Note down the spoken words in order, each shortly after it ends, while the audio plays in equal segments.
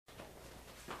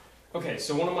Okay,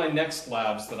 so one of my next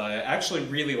labs that I actually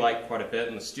really like quite a bit,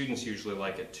 and the students usually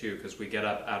like it too, because we get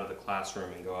up out of the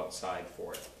classroom and go outside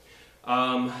for it.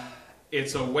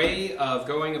 It's a way of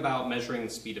going about measuring the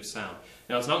speed of sound.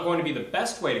 Now, it's not going to be the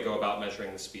best way to go about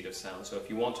measuring the speed of sound, so if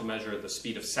you want to measure the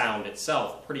speed of sound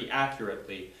itself pretty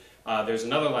accurately, there's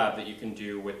another lab that you can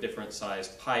do with different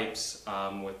sized pipes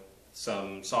with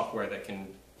some software that can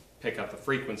pick up the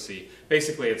frequency.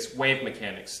 Basically, it's wave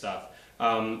mechanics stuff.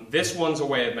 This one's a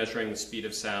way of measuring the speed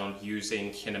of sound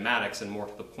using kinematics, and more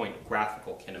to the point,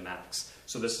 graphical kinematics.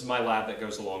 So this is my lab that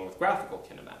goes along with graphical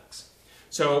kinematics.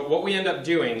 So what we end up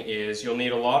doing is you'll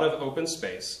need a lot of open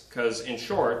space, because in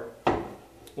short,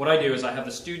 what I do is I have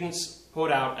the students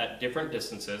put out at different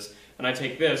distances, and I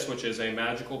take this, which is a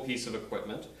magical piece of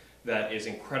equipment that is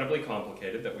incredibly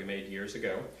complicated that we made years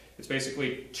ago. It's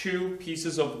basically two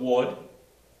pieces of wood,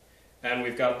 and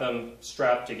we've got them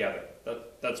strapped together.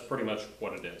 That's pretty much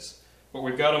what it is. But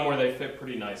we've got them where they fit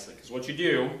pretty nicely, because what you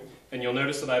do, and you'll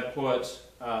notice that I put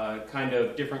kind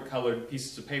of different colored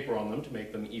pieces of paper on them to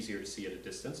make them easier to see at a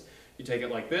distance. You take it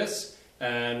like this,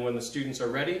 and when the students are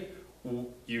ready,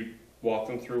 you walk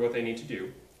them through what they need to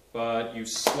do. But you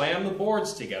slam the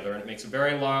boards together, and it makes a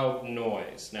very loud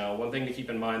noise. Now, one thing to keep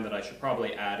in mind that I should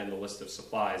probably add in the list of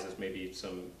supplies is maybe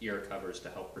some ear covers to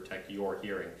help protect your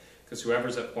hearing, because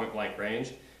whoever's at point-blank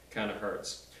range kind of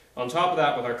hurts. On top of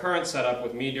that, with our current setup,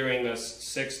 with me doing this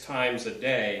 6 times a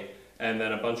day, and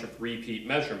then a bunch of repeat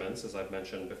measurements, as I've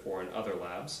mentioned before in other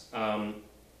labs,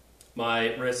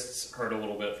 my wrists hurt a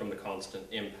little bit from the constant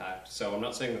impact. So I'm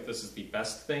not saying that this is the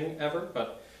best thing ever,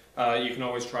 but you can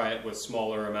always try it with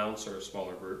smaller amounts or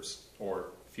smaller groups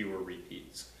or fewer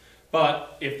repeats.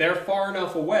 But if they're far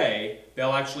enough away,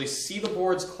 they'll actually see the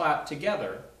boards clap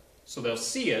together, so they'll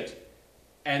see it,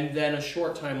 and then a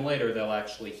short time later they'll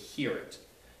actually hear it.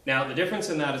 Now, the difference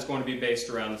in that is going to be based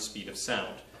around the speed of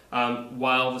sound.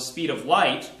 While the speed of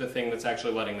light, the thing that's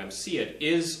actually letting them see it,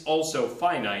 is also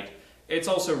finite, it's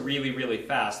also really, really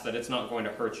fast that it's not going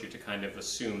to hurt you to kind of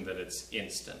assume that it's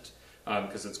instant,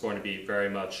 because it's going to be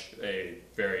very much a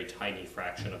very tiny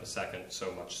fraction of a second,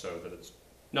 so much so that it's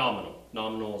nominal.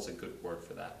 Nominal is a good word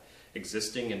for that.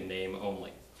 Existing in name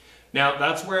only. Now,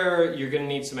 that's where you're going to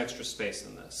need some extra space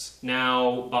in this.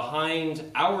 Now,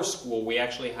 behind our school, we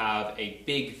actually have a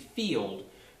big field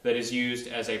that is used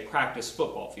as a practice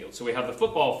football field. So we have the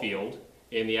football field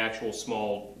in the actual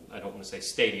small, I don't want to say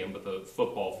stadium, but the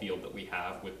football field that we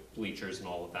have with bleachers and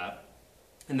all of that.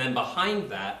 And then behind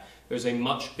that, there's a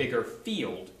much bigger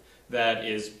field that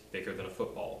is bigger than a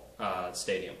football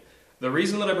stadium. The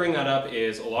reason that I bring that up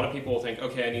is a lot of people will think,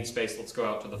 okay, I need space, let's go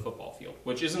out to the football field,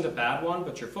 which isn't a bad one,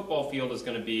 but your football field is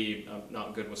going to be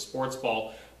not good with sports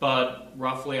ball, but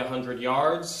roughly 100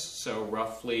 yards, so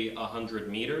roughly 100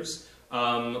 meters.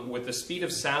 With the speed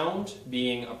of sound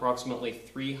being approximately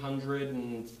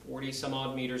 340 some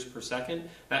odd meters per second,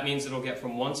 that means it'll get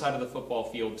from one side of the football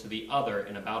field to the other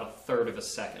in about 1/3 of a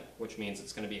second, which means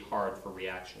it's going to be hard for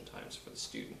reaction times for the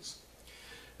students.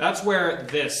 That's where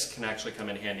this can actually come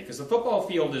in handy, because the football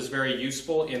field is very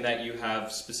useful in that you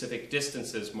have specific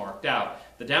distances marked out.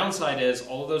 The downside is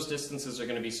all of those distances are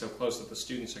going to be so close that the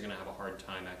students are going to have a hard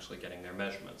time actually getting their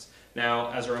measurements.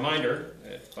 Now, as a reminder,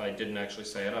 if I didn't actually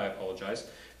say it, I apologize.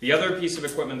 The other piece of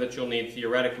equipment that you'll need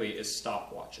theoretically is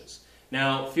stopwatches.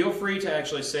 Now, feel free to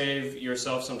actually save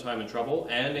yourself some time and trouble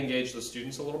and engage the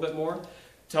students a little bit more.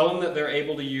 Tell them that they're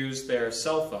able to use their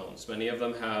cell phones. Many of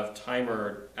them have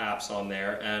timer apps on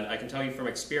there, and I can tell you from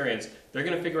experience, they're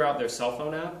going to figure out their cell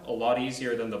phone app a lot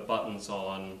easier than the buttons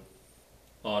on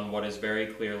what is very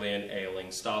clearly an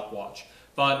ailing stopwatch.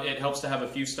 But it helps to have a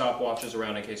few stopwatches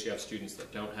around in case you have students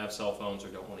that don't have cell phones or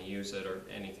don't want to use it or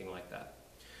anything like that.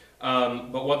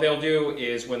 But what they'll do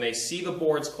is when they see the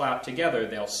boards clap together,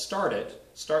 they'll start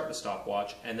the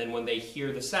stopwatch, and then when they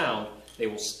hear the sound, they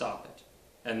will stop it.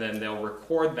 And then they'll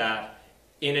record that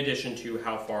in addition to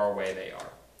how far away they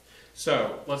are.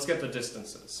 So let's get the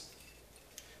distances.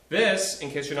 This,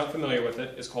 in case you're not familiar with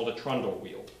it, is called a trundle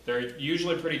wheel. They're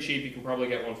usually pretty cheap. You can probably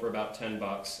get one for about 10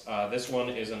 bucks. This one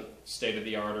isn't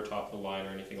state-of-the-art or top-of-the-line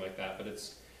or anything like that, but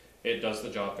it does the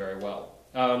job very well.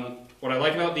 What I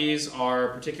like about these are,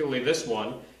 particularly this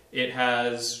one, it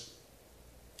has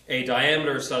a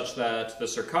diameter such that the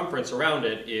circumference around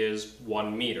it is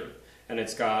 1 meter. And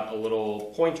it's got a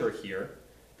little pointer here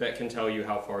that can tell you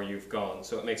how far you've gone.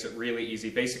 So it makes it really easy.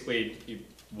 Basically, you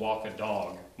walk a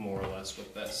dog, more or less,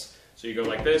 with this. So you go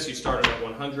like this, you start it at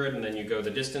 100, and then you go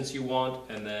the distance you want,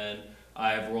 and then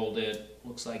I've rolled it,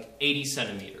 looks like 80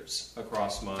 centimeters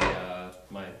across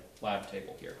my lab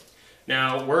table here.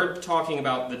 Now, we're talking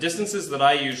about the distances that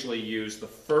I usually use.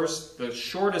 The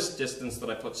shortest distance that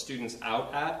I put students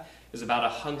out at is about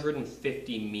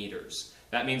 150 meters.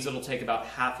 That means it'll take about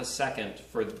half a second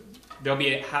there'll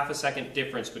be a half a second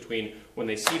difference between when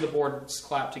they see the boards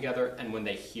clap together and when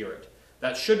they hear it.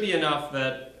 That should be enough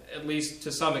that, at least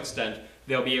to some extent,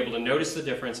 they'll be able to notice the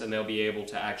difference and they'll be able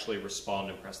to actually respond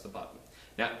and press the button.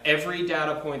 Now, every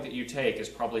data point that you take is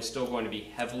probably still going to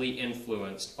be heavily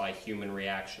influenced by human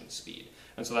reaction speed.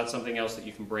 And so that's something else that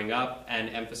you can bring up and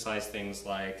emphasize things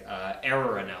like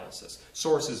error analysis,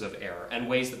 sources of error, and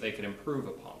ways that they can improve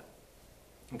upon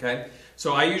it. Okay?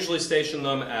 So I usually station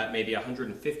them at maybe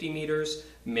 150 meters,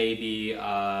 maybe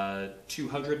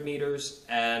 200 meters,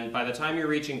 and by the time you're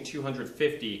reaching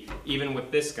 250, even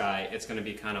with this guy, it's going to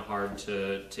be kind of hard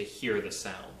to hear the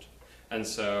sound. And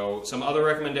so some other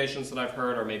recommendations that I've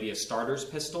heard are maybe a starter's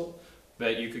pistol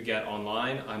that you could get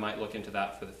online. I might look into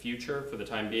that for the future. For the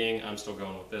time being, I'm still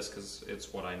going with this because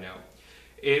it's what I know.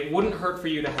 It wouldn't hurt for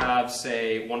you to have,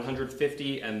 say,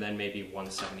 150 and then maybe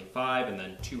 175 and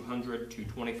then 200,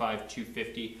 225,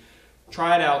 250.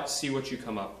 Try it out, see what you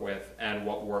come up with and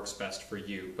what works best for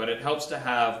you. But it helps to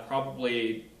have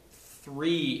probably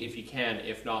 3, if you can,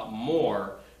 if not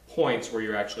more, points where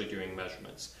you're actually doing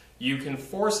measurements. You can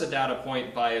force a data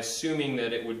point by assuming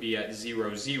that it would be at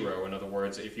 0, 0. In other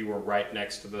words, if you were right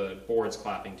next to the boards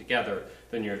clapping together,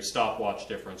 then your stopwatch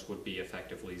difference would be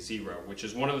effectively 0, which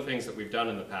is one of the things that we've done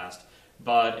in the past,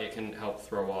 but it can help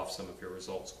throw off some of your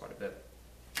results quite a bit.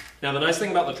 Now, the nice thing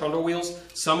about the trundle wheels,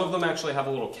 some of them actually have a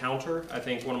little counter. I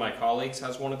think one of my colleagues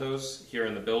has one of those here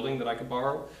in the building that I could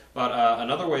borrow. But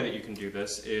another way that you can do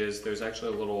this is there's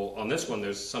actually a little, on this one,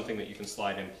 there's something that you can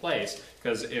slide in place.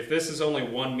 Because if this is only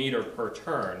 1 meter per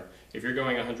turn, if you're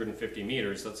going 150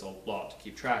 meters, that's a lot to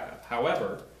keep track of.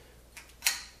 However,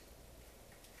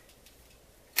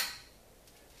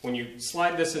 when you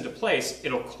slide this into place,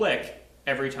 it'll click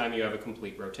every time you have a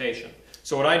complete rotation.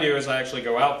 So what I do is I actually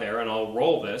go out there and I'll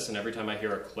roll this, and every time I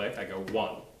hear a click, I go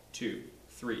 1, 2,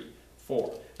 3,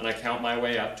 4, and I count my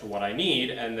way up to what I need,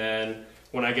 and then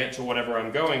when I get to whatever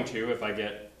I'm going to, if I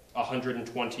get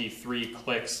 123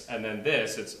 clicks and then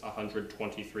this, it's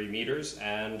 123 meters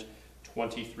and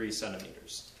 23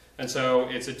 centimeters. And so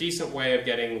it's a decent way of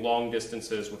getting long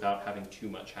distances without having too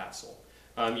much hassle.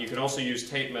 You can also use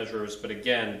tape measures, but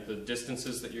again, the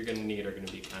distances that you're going to need are going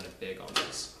to be kind of big on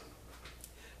this.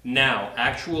 Now,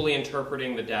 actually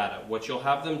interpreting the data, what you'll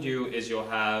have them do is you'll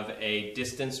have a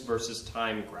distance versus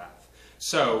time graph.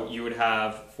 So you would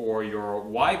have, for your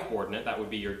y-coordinate, that would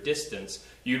be your distance,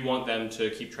 you'd want them to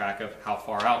keep track of how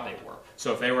far out they were.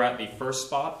 So if they were at the first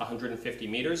spot, 150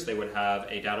 meters, they would have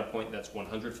a data point that's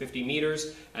 150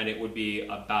 meters, and it would be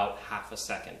about half a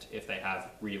second if they have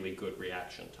really good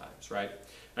reaction times, right?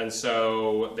 And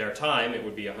so their time, it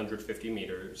would be 150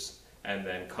 meters, and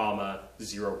then comma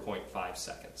 0.5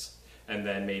 seconds. And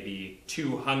then maybe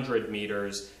 200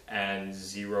 meters and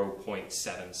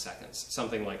 0.7 seconds,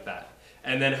 something like that.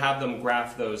 And then have them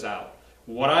graph those out.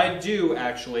 What I do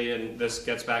actually, and this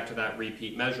gets back to that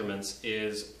repeat measurements,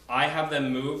 is I have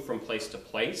them move from place to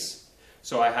place.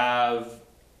 So I have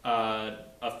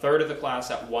a third of the class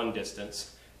at one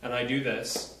distance, and I do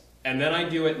this, and then I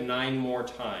do it 9 more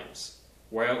times.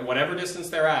 Whatever distance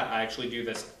they're at, I actually do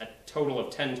this a total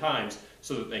of 10 times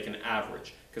so that they can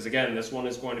average. Because again, this one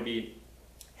is going to be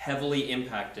heavily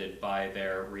impacted by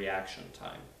their reaction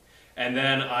time. And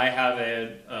then I have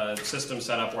a system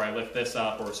set up where I lift this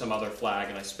up or some other flag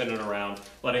and I spin it around,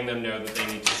 letting them know that they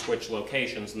need to switch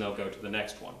locations and they'll go to the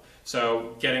next one.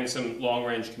 So getting some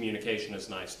long-range communication is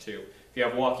nice too. If you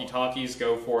have walkie-talkies,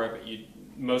 go for it, but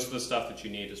most of the stuff that you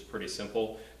need is pretty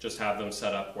simple. Just have them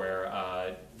set up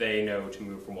where they know to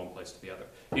move from one place to the other.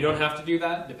 You don't have to do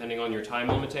that, depending on your time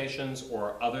limitations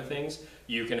or other things.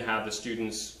 You can have the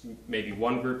students, maybe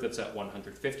one group that's at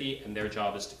 150, and their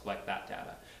job is to collect that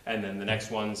data. And then the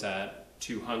next one's at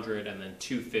 200, and then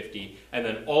 250, and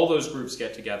then all those groups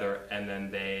get together, and then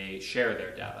they share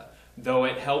their data. Though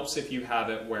it helps if you have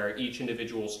it where each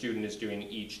individual student is doing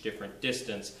each different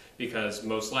distance, because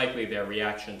most likely their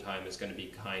reaction time is going to be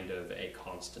kind of a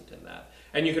constant in that.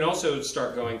 And you can also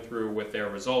start going through with their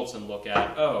results and look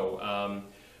at,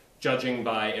 judging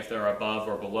by if they're above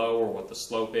or below or what the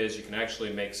slope is, you can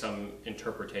actually make some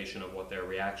interpretation of what their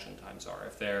reaction times are.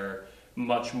 If they're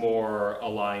much more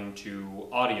aligned to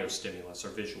audio stimulus or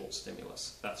visual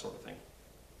stimulus, that sort of thing.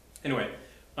 Anyway,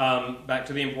 back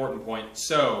to the important point.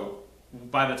 So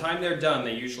by the time they're done,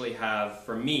 they usually have,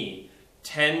 for me,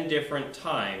 10 different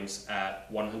times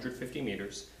at 150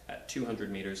 meters, at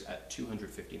 200 meters, at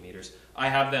 250 meters. I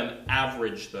have them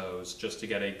average those just to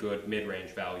get a good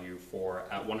mid-range value for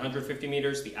at 150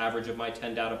 meters. The average of my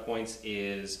 10 data points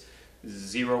is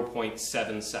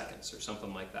 0.7 seconds or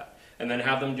something like that. And then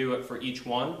have them do it for each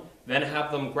one. Then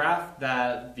have them graph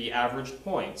the averaged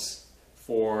points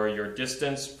for your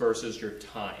distance versus your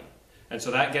time. And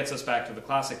so that gets us back to the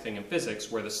classic thing in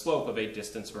physics where the slope of a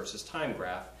distance versus time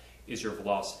graph is your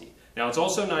velocity. Now it's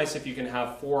also nice if you can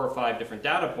have 4 or 5 different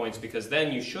data points because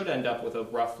then you should end up with a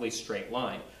roughly straight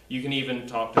line. You can even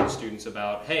talk to the students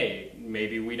about, hey,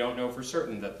 maybe we don't know for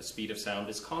certain that the speed of sound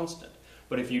is constant.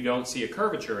 But if you don't see a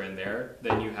curvature in there,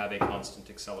 then you have a constant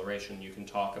acceleration. You can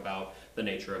talk about the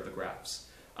nature of the graphs.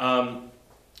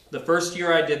 The first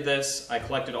year I did this, I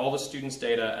collected all the students'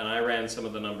 data and I ran some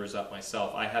of the numbers up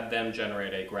myself. I had them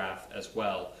generate a graph as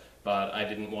well, but I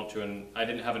didn't want to, and I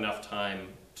didn't have enough time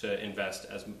to invest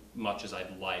as much as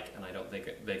I'd like, and I don't think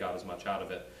they got as much out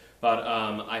of it. But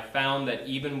I found that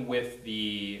even with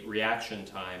the reaction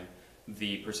time,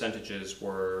 the percentages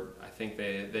were, I think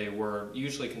they were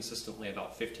usually consistently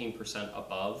about 15%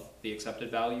 above the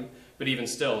accepted value, but even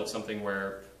still it's something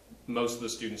where most of the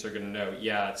students are going to know,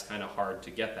 yeah, it's kind of hard to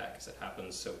get that because it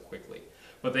happens so quickly.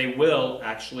 But they will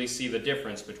actually see the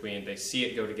difference between they see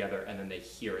it go together and then they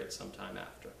hear it sometime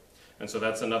after. And so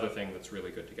that's another thing that's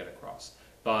really good to get across.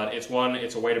 But it's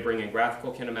a way to bring in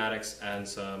graphical kinematics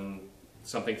and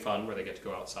something fun where they get to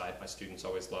go outside. My students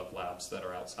always love labs that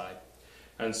are outside.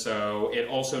 And so it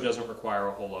also doesn't require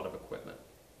a whole lot of equipment.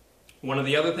 One of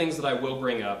the other things that I will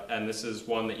bring up, and this is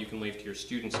one that you can leave to your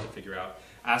students to figure out,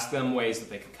 ask them ways that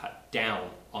they can cut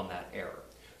down on that error.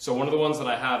 So one of the ones that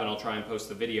I have, and I'll try and post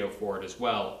the video for it as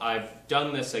well, I've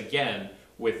done this again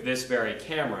with this very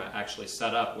camera actually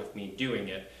set up with me doing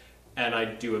it, and I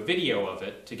do a video of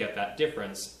it to get that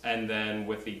difference, and then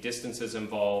with the distances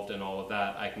involved and all of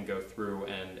that, I can go through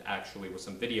and actually with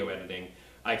some video editing,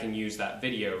 I can use that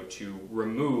video to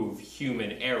remove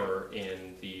human error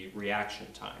in the reaction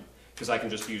time. Because I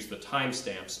can just use the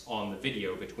timestamps on the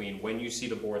video between when you see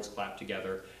the boards clap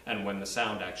together and when the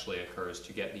sound actually occurs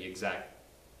to get the exact,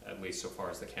 at least so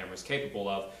far as the camera is capable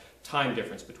of, time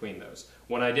difference between those.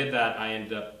 When I did that, I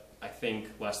ended up, I think,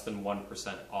 less than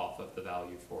 1% off of the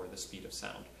value for the speed of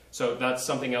sound. So that's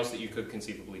something else that you could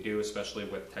conceivably do, especially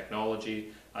with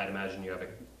technology. I'd imagine you have a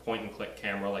point-and-click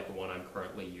camera like the one I'm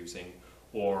currently using,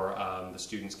 or the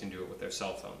students can do it with their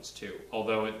cell phones too.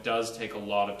 Although it does take a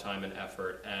lot of time and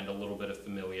effort and a little bit of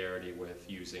familiarity with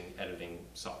using editing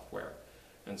software.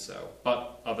 And so,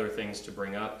 but other things to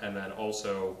bring up, and then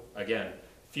also, again,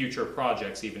 future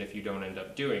projects, even if you don't end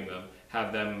up doing them,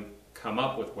 have them come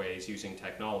up with ways using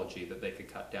technology that they could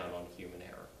cut down on human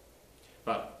error.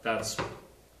 But that's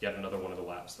yet another one of the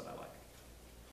labs that I like.